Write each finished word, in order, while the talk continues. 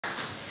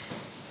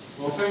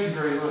Well, thank you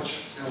very much,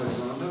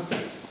 Alexander,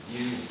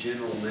 new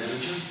General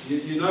Manager.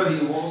 You know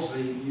he was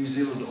the New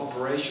Zealand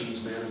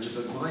Operations Manager,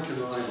 but Mike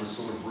and I were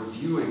sort of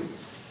reviewing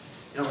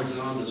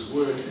Alexander's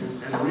work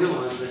and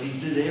realised that he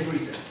did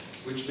everything,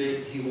 which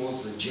meant he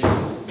was the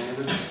General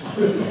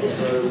Manager.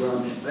 So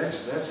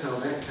that's how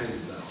that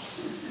came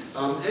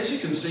about. As you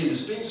can see,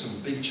 there's been some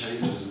big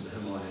changes in the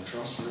Himalayan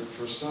Trust.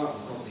 For a start,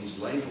 we've got these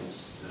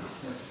labels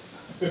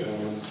now.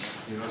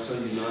 You know, so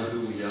you know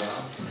who we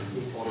are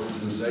and what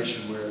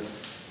organisation we're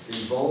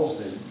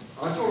involved in.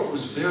 I thought it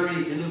was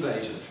very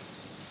innovative,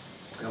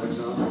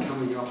 Alexander,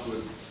 coming up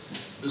with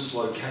this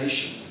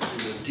location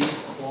in a deep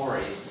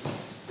quarry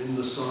in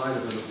the side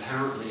of an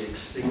apparently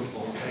extinct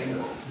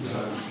volcano.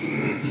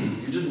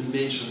 You didn't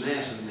mention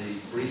that in the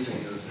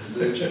briefing of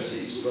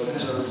emergencies, but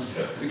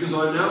because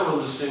I now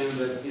understand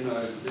that, you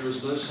know, there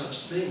is no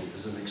such thing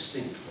as an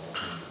extinct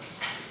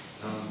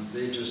volcano.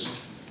 They're just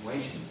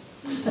waiting.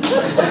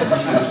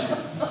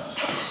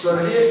 So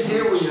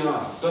here we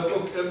are. But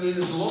look, I mean,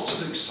 there's lots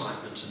of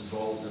excitement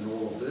involved in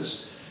all of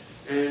this,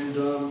 and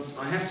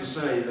I have to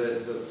say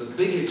that the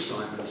big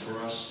excitement for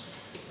us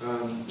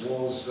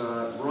was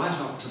right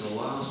up to the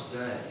last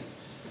day,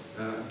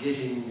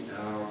 getting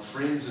our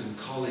friends and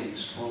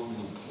colleagues from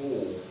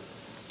Nepal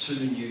to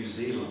New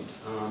Zealand.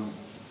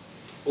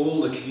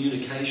 All the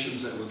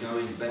communications that were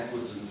going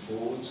backwards and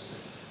forwards.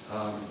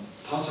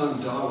 Pasang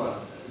Dawa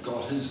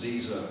got his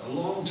visa a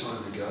long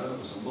time ago. It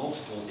was a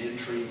multiple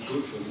entry,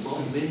 good for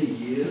many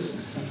years.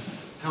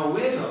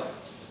 However,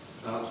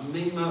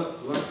 Mingma,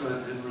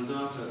 Lakma and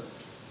Renata,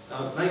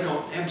 they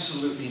got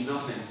absolutely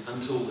nothing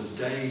until the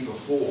day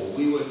before.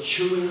 We were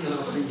chewing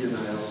our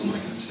fingernails, I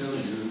can tell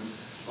you.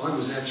 I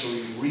was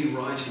actually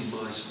rewriting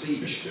my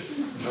speech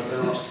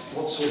about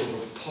what sort of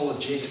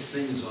apologetic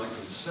things I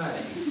could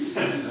say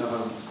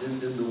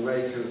in the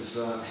wake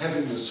of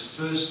having this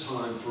first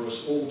time for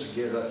us all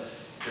together,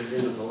 and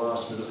then at the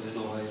last minute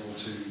they're not able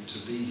to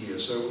be here.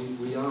 So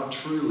we are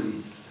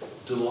truly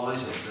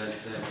delighted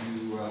that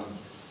you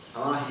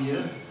are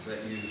here,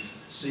 that you've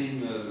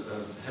seen,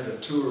 had a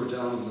tour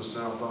down in the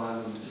South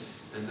Island,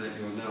 and that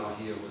you're now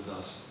here with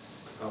us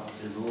up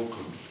in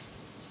Auckland.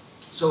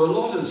 So a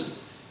lot has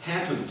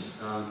happened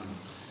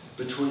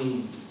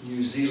between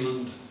New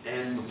Zealand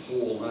and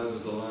Nepal over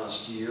the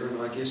last year,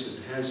 and I guess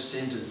it has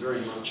centred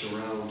very much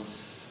around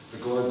the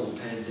global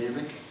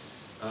pandemic.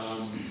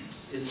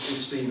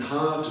 It's been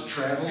hard to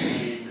travel. I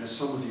mean, as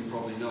some of you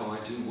probably know,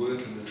 I do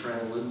work in the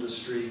travel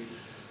industry.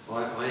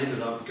 I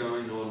ended up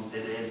going on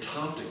an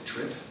Antarctic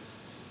trip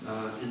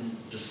in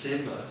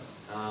December,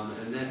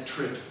 and that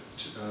trip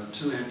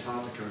to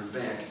Antarctica and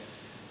back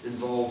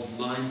involved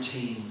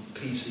 19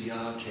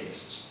 PCR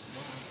tests.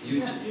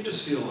 You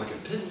just feel like a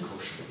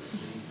pincushion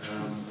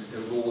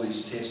of all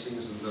these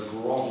testings and the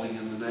grovelling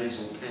in the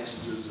nasal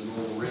passages and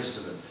all the rest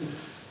of it.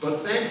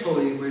 But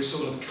thankfully, we're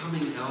sort of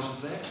coming out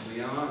of that.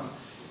 We are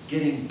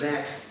getting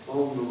back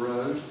on the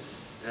road,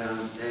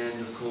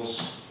 and of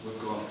course, we've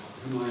got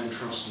Himalayan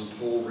Trust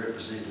Nepal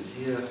represented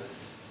here,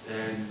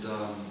 and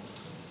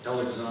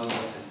Alexander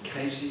and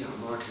Casey, our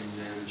marketing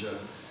manager,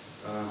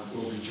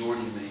 will be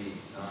joining me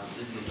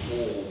in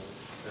Nepal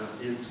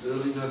in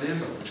early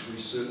November, which we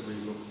certainly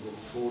look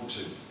forward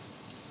to.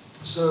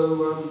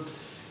 So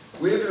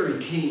we're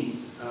very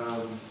keen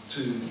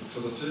for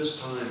the first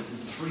time in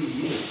 3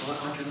 years,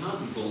 I can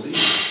hardly believe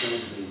it's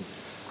going to be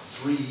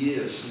 3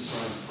 years since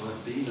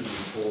I've been in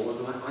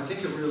Nepal, and I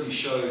think it really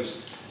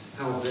shows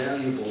how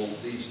valuable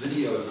these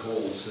video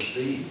calls have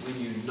been. When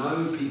you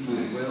know people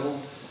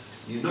well,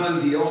 you know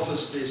the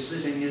office they're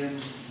sitting in,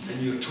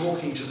 and you're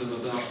talking to them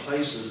about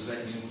places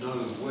that you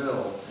know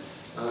well.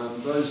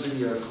 Those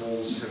video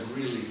calls have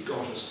really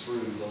got us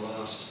through the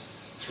last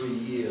 3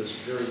 years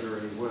very,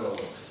 very well.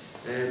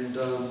 And,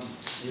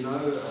 you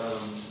know,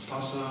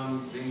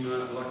 Pasang,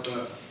 Mingma,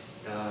 Lakta,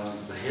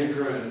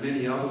 Mahendra and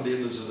many other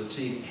members of the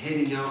team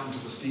heading out into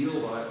the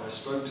field. I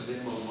spoke to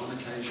them on one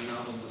occasion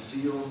out in the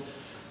field.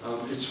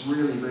 It's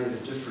really made a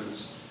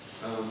difference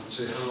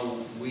to how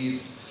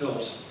we've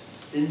felt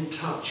in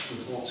touch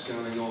with what's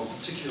going on,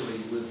 particularly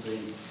with the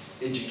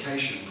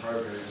education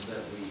programs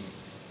that we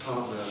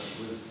partner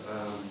with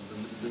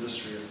the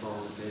Ministry of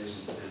Foreign Affairs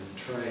and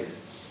Trade.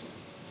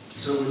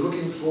 So we're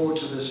looking forward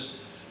to this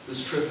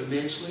trip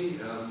immensely.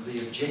 The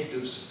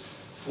objectives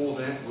for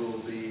that will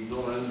be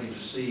not only to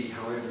see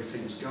how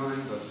everything's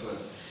going, but for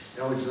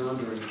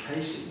Alexander and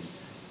Casey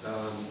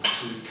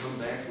to come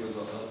back with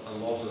a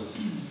lot of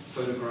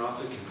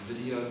photographic and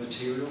video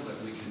material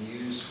that we can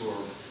use for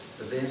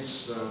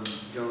events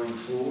going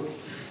forward.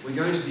 We're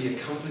going to be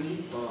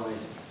accompanied by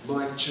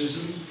Mike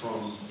Chisholm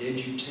from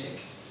EduTech,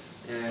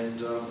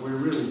 and we're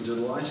really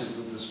delighted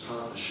with this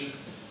partnership.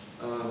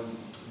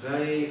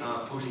 They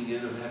are putting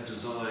in and have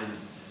designed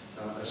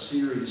a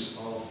series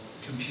of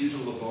computer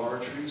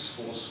laboratories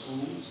for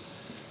schools.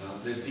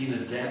 They've been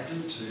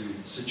adapted to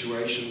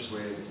situations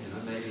where, you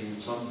know, maybe in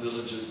some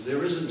villages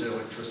there isn't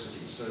electricity,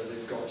 so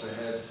they've got to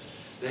have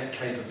that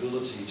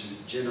capability to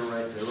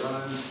generate their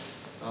own.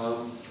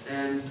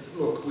 And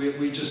look,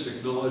 we just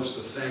acknowledge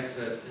the fact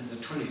that in the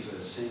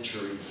 21st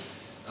century,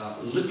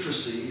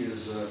 literacy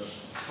is a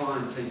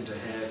fine thing to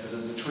have, but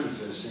in the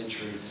 21st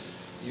century,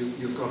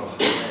 you've got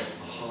to have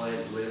a high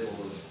level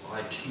of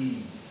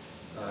IT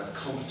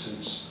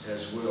competence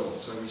as well.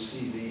 So we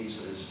see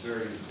these as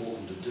very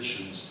important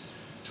additions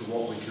to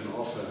what we can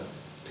offer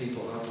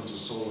people up in the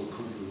Solo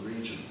Khumbu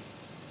region.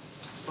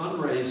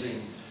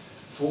 Fundraising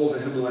for the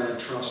Himalayan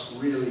Trust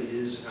really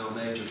is our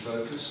major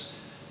focus,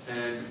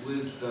 and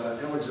with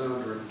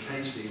Alexander and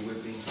Casey,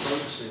 we've been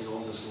focusing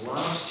on this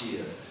last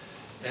year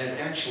and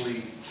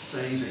actually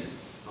saving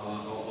on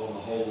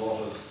a whole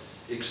lot of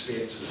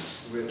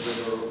expenses, whether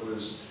it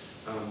was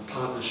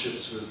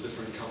partnerships with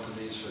different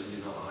companies for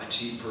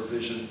IT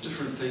provision,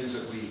 different things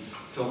that we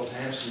felt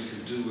perhaps we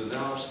could do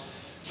without.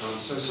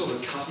 So sort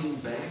of cutting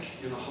back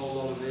in a whole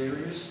lot of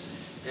areas.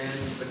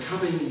 And the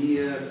coming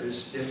year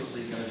is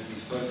definitely going to be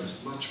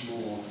focused much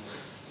more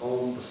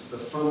on the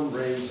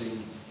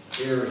fundraising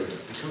area,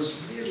 because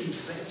really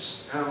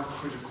that's our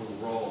critical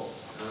role.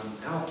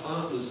 Our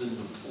partners in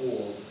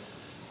Nepal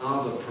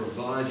are the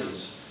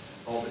providers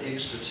of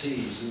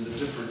expertise in the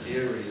different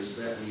areas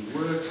that we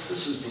work.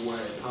 This is the way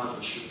a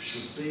partnership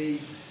should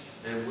be,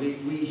 and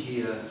we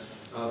here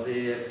are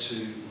there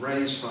to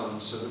raise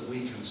funds so that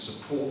we can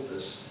support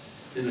this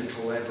in a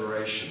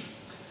collaboration.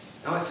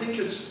 Now, I think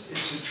it's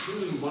a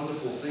truly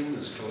wonderful thing,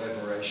 this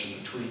collaboration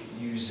between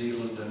New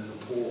Zealand and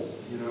Nepal.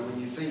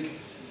 When you think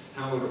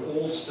how it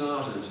all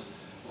started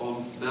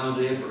on Mount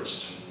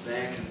Everest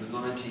back in the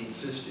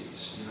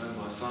 1950s,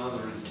 my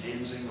father in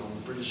Tenzing on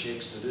the British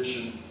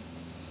expedition,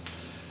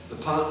 the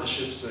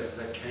partnerships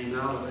that came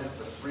out of that,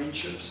 the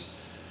friendships,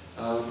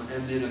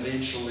 and then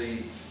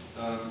eventually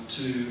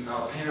to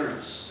our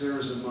parents,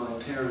 Sarah's and my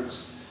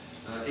parents,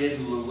 Ed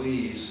and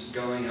Louise,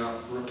 going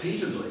up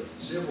repeatedly,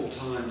 several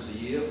times a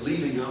year,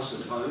 leaving us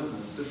at home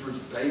with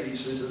different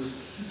babysitters,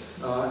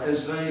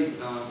 as they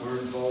were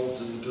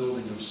involved in the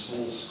building of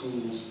small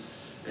schools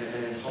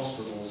and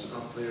hospitals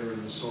up there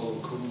in the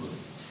Solo Khumbu.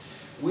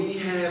 We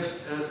have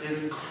an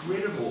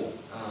incredible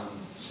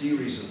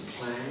series of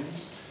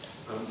plans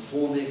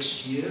for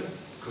next year,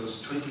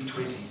 because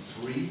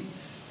 2023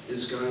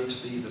 is going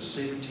to be the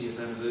 70th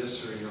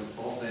anniversary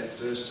of that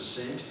first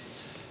ascent.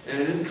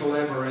 And in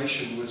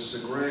collaboration with Sir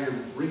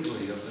Graham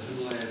Wrigley of the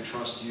Himalayan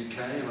Trust UK,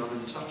 and I'm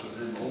in touch with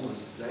him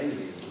almost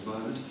daily at the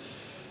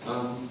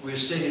moment, we're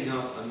setting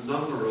up a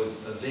number of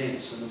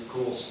events, and of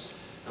course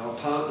our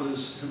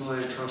partners,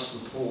 Himalayan Trust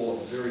Nepal,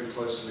 are very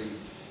closely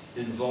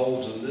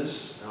involved in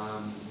this,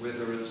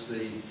 whether it's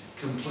the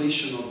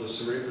completion of the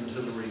Sir Edmund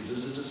Hillary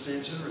Visitor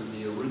Centre and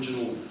the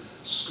original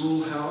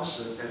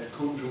schoolhouse at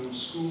Kunjung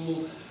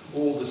School,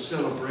 or the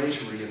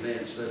celebratory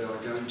events that are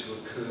going to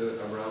occur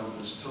around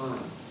this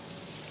time.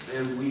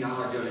 And we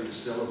are going to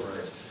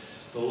celebrate.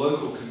 The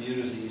local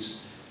communities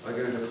are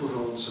going to put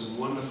on some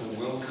wonderful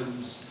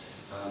welcomes,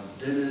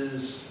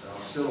 dinners,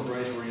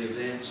 celebratory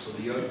events for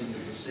the opening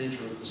of the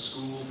centre at the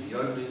school, the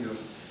opening of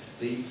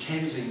the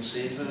Tenzing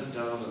Centre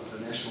down at the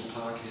National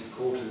Park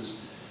headquarters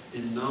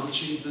in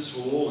Namche. This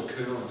will all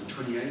occur on the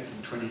 28th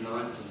and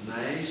 29th of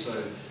May,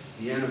 so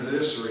the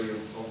anniversary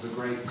of the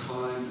great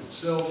climb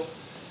itself.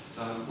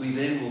 We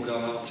then will go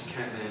out to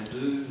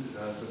Kathmandu.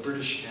 The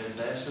British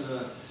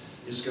ambassador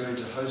is going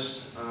to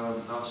host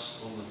us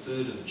on the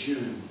 3rd of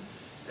June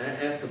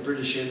at the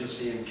British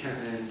Embassy in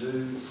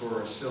Kathmandu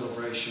for a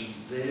celebration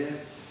there.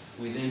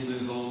 We then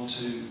move on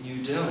to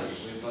New Delhi,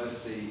 where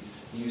both the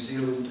New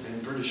Zealand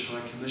and British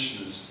High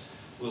Commissioners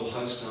will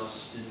host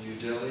us in New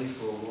Delhi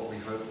for what we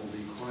hope will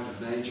be quite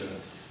a major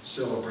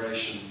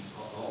celebration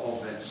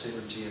of that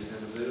 70th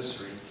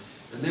anniversary.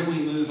 And then we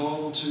move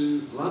on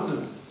to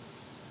London,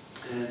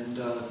 and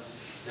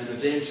an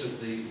event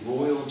at the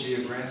Royal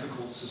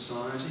Geographical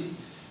Society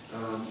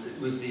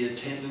with the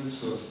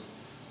attendance of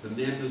the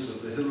members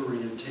of the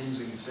Hillary and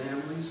Tenzing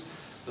families.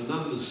 The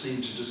numbers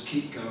seem to just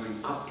keep going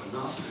up and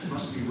up. It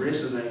must be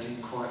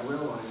resonating quite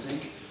well, I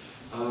think.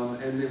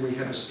 And then we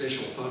have a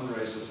special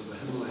fundraiser for the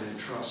Himalayan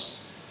Trust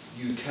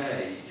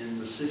UK in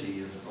the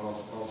city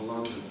of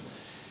London.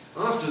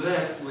 After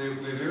that, we're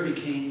very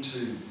keen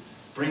to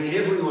bring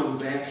everyone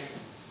back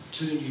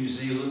to New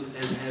Zealand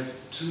and have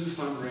 2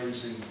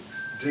 fundraising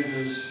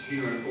dinners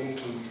here in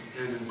Auckland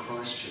and in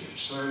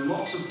Christchurch. So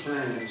lots of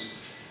plans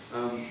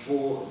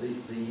for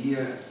the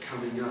year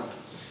coming up.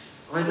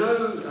 I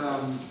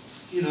know,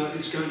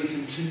 it's going to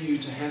continue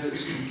to have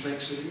its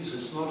complexities.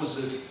 It's not as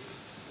if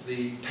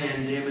the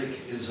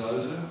pandemic is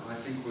over. I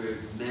think we're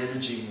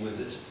managing with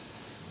it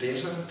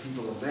better.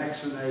 People are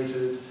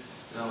vaccinated.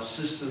 Our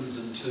systems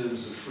in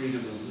terms of freedom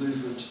of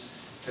movement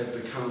have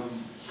become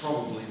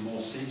probably more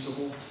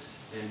sensible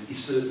and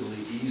certainly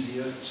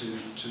easier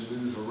to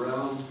move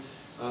around.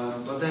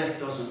 But that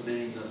doesn't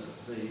mean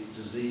that the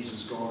disease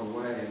has gone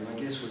away, and I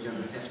guess we're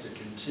going to have to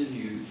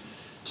continue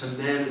to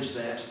manage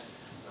that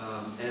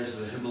as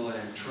the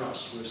Himalayan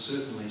Trust. We've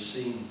certainly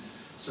seen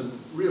some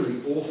really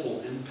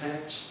awful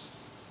impacts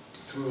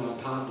through our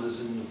partners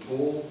in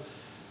Nepal.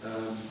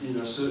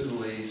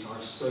 Certainly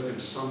I've spoken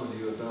to some of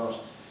you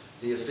about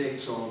the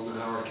effects on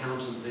our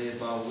accountant there.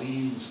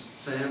 Barween's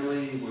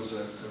family was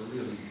a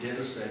really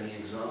devastating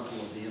example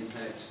of the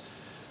impacts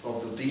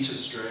of the beta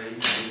strain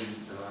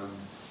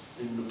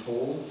in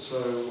Nepal.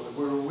 So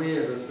we're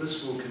aware that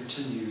this will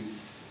continue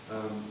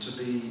to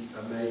be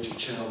a major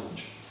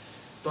challenge.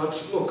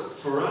 But look,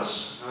 for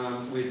us,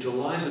 we're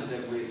delighted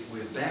that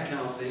we're back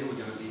out there. We're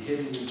going to be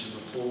heading into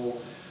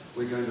Nepal.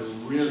 We're going to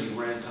really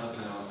ramp up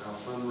our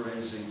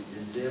fundraising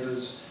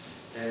endeavours,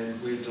 and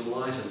we're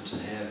delighted to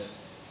have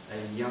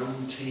a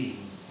young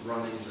team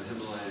running the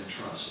Himalayan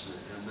Trust.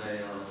 And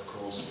they are, of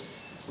course,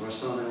 my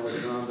son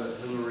Alexander,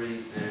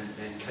 Hillary,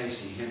 and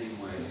Casey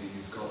Hemingway, who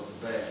you've got at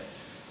the back.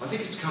 I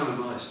think it's kind of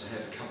nice to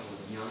have a couple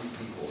of young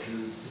people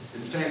who,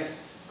 in fact,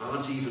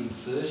 aren't even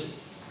 30.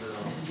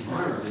 Now,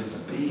 I remember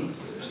being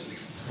 30.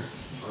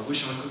 I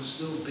wish I could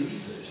still be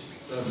 30.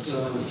 But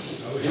I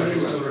wish anyway. I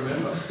could still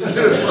remember.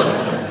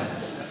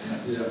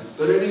 Yeah.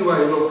 But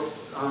anyway, look,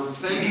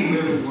 thank you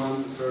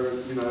everyone for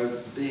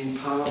being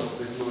part of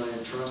the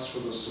Himalayan Trust, for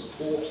the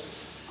support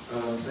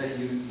that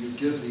you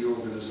give the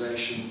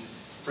organisation.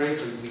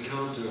 Frankly, we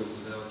can't do it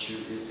without you.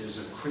 It is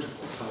a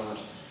critical part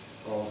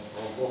of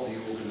what the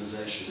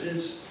organisation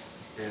is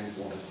and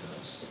what it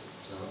does.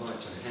 So I'd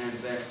like to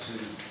hand back to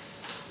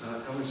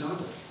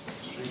Alexander.